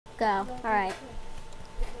go. Alright.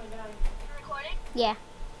 Recording? Yeah.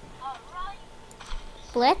 Alright.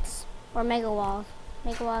 Blitz or Mega Walls?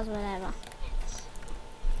 Mega Walls, whatever.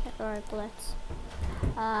 Or Blitz.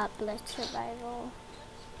 Blitz Survival.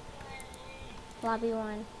 Lobby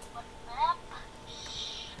 1. What map?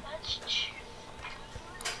 Let's choose.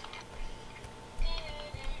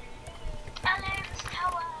 Alarms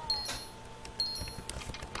Tower.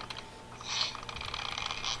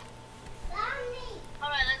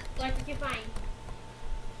 Alright, What did you find?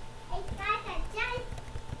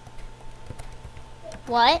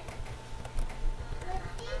 What?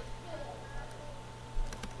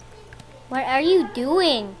 What are you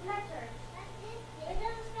doing?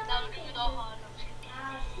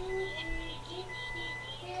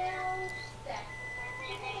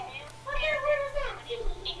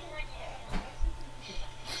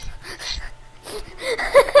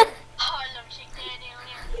 Harlem Shake.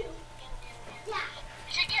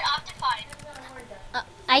 Should get Optifine.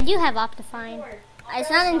 I do have Optifine. It's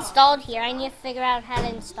not installed here. I need to figure out how to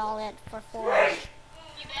install it for 4.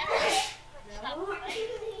 You better. Stop.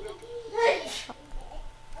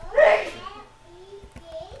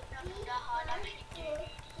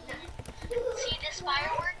 See this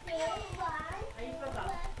firework? I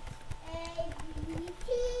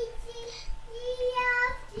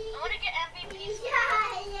want to get MVPs.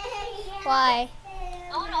 Why?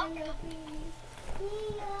 Oh, no.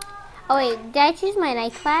 Oh wait, did I choose my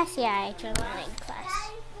night class? Yeah, I chose my night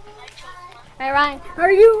class. Alright, Ryan,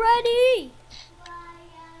 are you ready?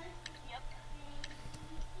 Yep.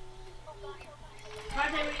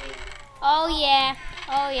 Oh yeah,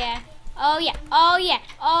 oh yeah, oh yeah, oh yeah,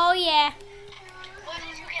 oh yeah. What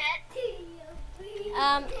did you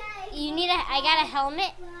get? You need I got a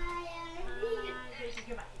helmet.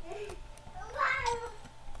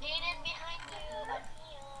 Aiden behind you.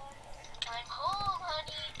 I'm home,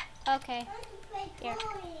 honey. Okay, here,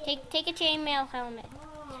 take a chainmail helmet.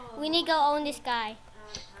 We need to go own this guy.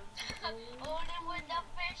 Own him with the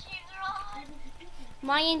fishing rod.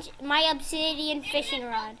 My obsidian fishing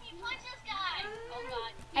rod. He punched this guy. Oh,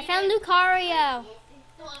 God. I found Lucario.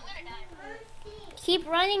 No, I'm gonna die. Keep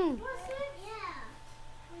running.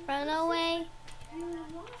 Run away.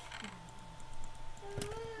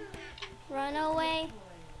 Run away.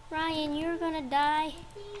 Ryan, you're gonna die.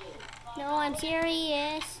 No, I'm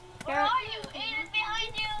serious. Where are you? Aiden's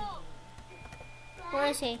behind you. Where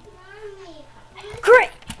is he?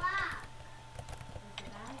 Great!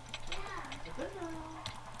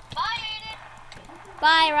 Bye, Aiden.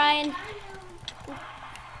 Bye, Ryan.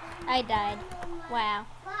 I died. Wow.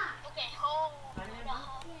 Okay, home.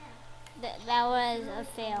 That was a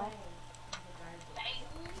fail.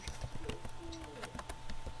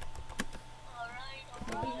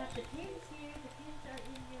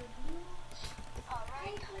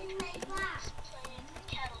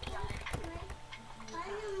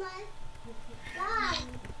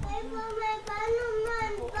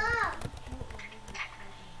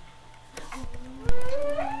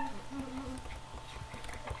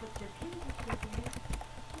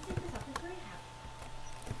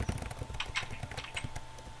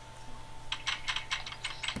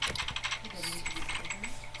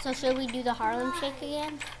 So should we do the Harlem Shake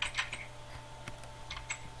again?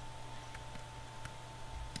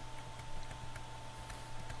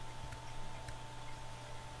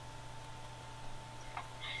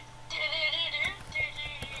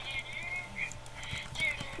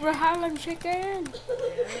 We're Harlem Shaking.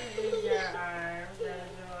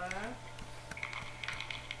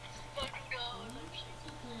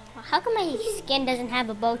 How come my skin doesn't have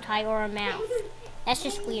a bow tie or a mouth? That's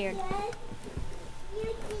just weird.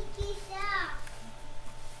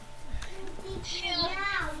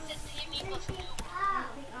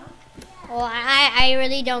 Well, I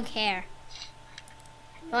really don't care.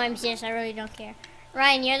 Oh, I'm serious, I really don't care.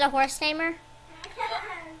 Ryan, you're the horse tamer?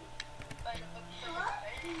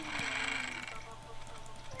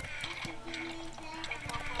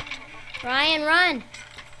 Ryan, run!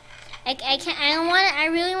 I can't. I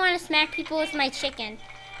really want to smack people with my chicken.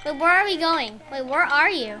 Wait, where are we going? Wait, where are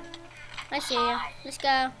you? I see you. Let's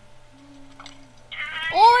go.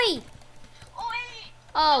 Oi!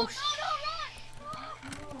 Oh.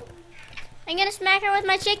 I'm gonna smack her with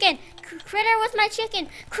my chicken. Critter with my chicken.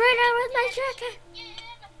 Critter with my chicken.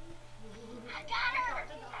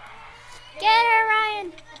 Get her,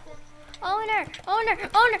 Ryan. Own her.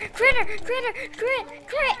 Critter. Ryan, critter.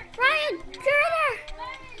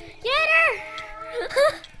 Get her.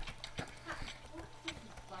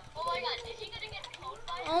 Oh my God, is he gonna get pwned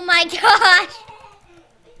by? Oh my gosh.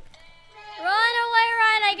 Run away,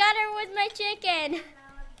 Ryan. I got her with my chicken.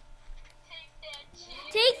 Take that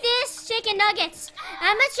shit. Take this. chicken nuggets.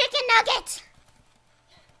 I'm a chicken nugget.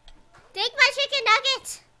 Take my chicken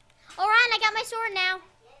nuggets. Oh, Ryan, I got my sword now.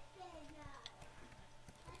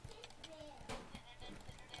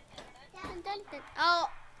 Dun, dun, dun. Oh,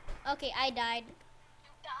 okay, I died. You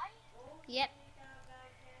died? Yep. I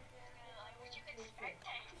wish you could start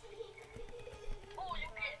that. Oh, you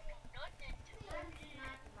can do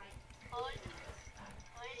nothing.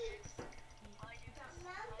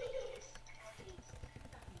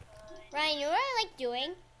 Ryan, you know what I like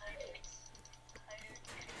doing?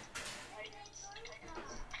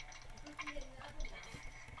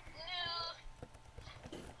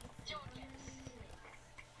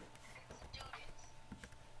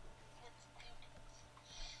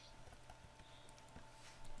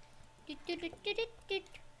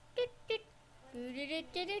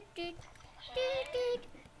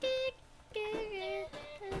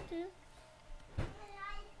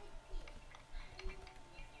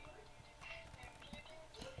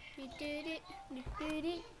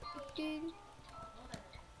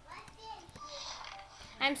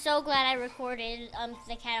 I'm so glad I recorded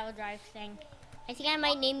the cattle drive thing. I think I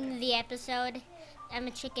might name the episode I'm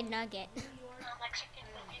a chicken nugget.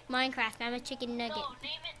 Minecraft, I'm a chicken nugget. No,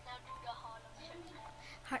 name it now, do the Harlem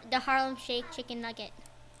Shake. The Harlem Shake chicken nugget.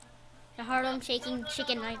 The Harlem Shaking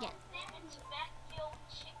chicken nugget. Name it Smack Yo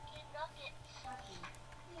Chicken Nugget.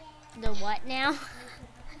 The what now?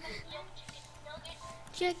 Yo Chicken Nugget.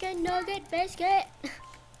 Chicken nugget biscuit.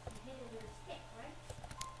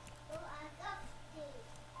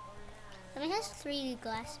 It has 3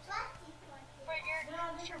 glasses. For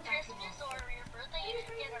your Christmas or your birthday, you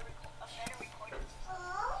should get a better recording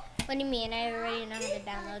system. What do you mean? I already know how to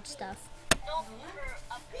download stuff. No, for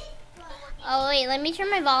a Oh wait, let me turn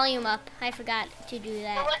my volume up. I forgot to do the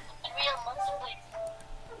that. one with real money.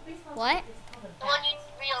 What? The one you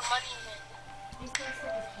real money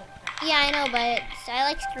in. Yeah, I know, but I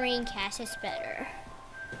like screencast. It's better.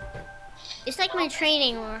 It's like my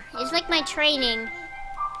training, or it's like my training.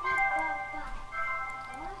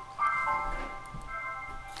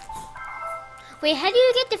 Wait, how do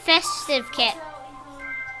you get the festive kit?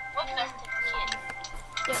 What festive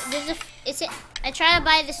kit? There's a. I tried to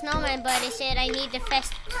buy the snowman, but it said I need the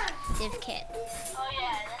festive kit. Oh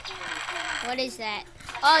yeah, that's right. What is that?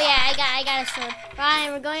 Oh yeah, I got a sword.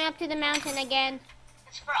 Ryan, we're going up to the mountain again.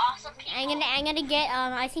 It's for awesome people. I'm gonna get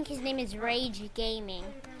I think his name is Rage Gaming.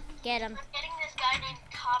 Get him. I'm getting this guy named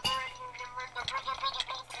Cover.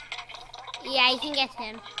 Yeah, you can get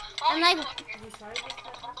him. I'm like,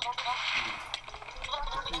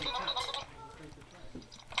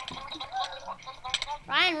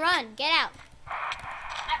 Ryan, run, get out. I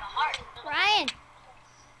have a heart. Ryan.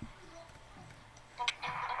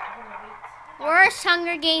 Worst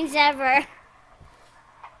Hunger Games ever.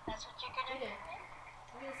 That's what you're gonna do. I'm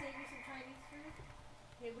gonna save you some Chinese food.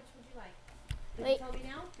 Okay, which would you like? Can Wait. you tell me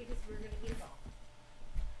now? Because we're gonna eat it all.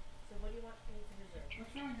 So what do you want me to reserve?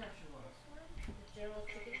 What's wrong with you? The General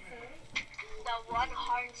Chicken Service? The one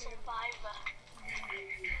heart survivor.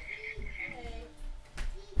 Okay.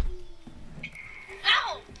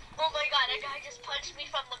 Ow! Oh my god, a guy just punched me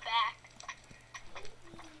from the back.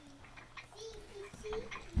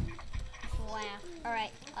 Wow. All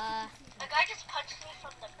right. A guy just punched me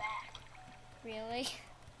from the back. Really?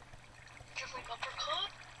 Just like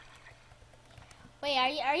uppercut. Wait,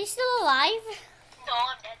 are you still alive? No,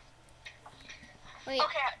 I'm dead. Wait.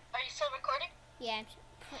 Okay, are you still recording? Yeah.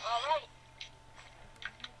 Alright.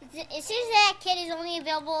 It says that kit is only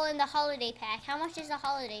available in the holiday pack. How much is the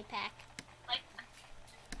holiday pack? Like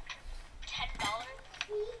 $10.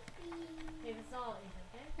 Okay, that's all, Ethan,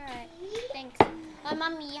 okay? All right. Thanks.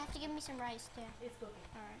 Mommy, you have to give me some rice too. It's cooking.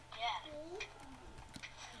 All right. Yeah.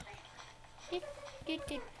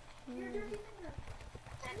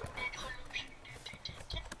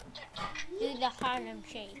 Do the Harlem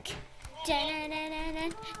Shake. Oh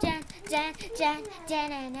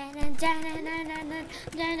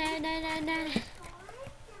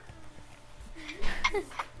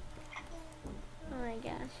my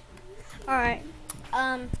gosh. All right.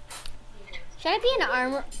 Should I be an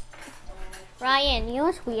armor? Ryan, you know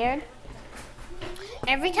what's weird?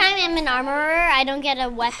 Every time I'm an armorer, I don't get a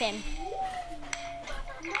weapon.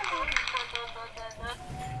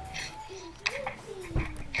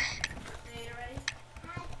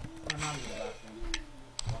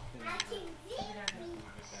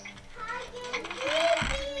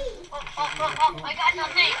 Oh, I got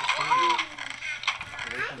nothing.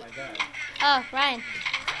 Oh, Ryan.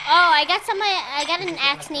 Oh, I got an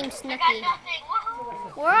axe named I got Snooky. nothing.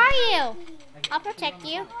 Woohoo. Where are you? I'll protect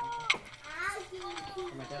you.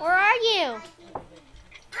 Where are you?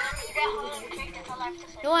 that Harlem Shake, that's all I have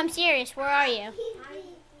to say. No, I'm serious. Where are you?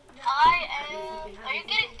 I am. Are you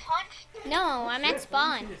getting punched? No, I'm at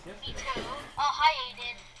spawn. Me too. Oh, hi,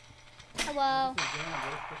 Aiden. Hello.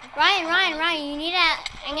 Ryan, you need a...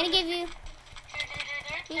 I'm gonna give you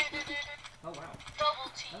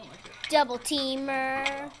Double team. double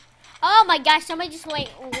teamer. Oh my gosh, somebody just went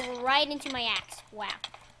right into my axe. Wow.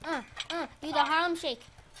 Do the Harlem Shake.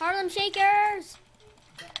 Harlem Shakers.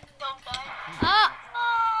 Don't die. Oh,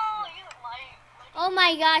 Oh, you lying. oh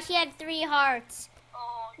my gosh, he had 3 hearts.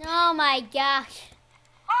 Oh, Oh my gosh.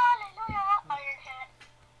 hallelujah, Iron Hat.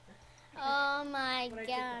 Oh my When I took the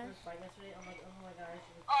gosh. first bite yesterday, I'm like, oh my gosh.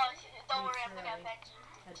 Oh, don't worry, I'm gonna avenge you.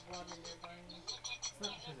 Had blood in their body.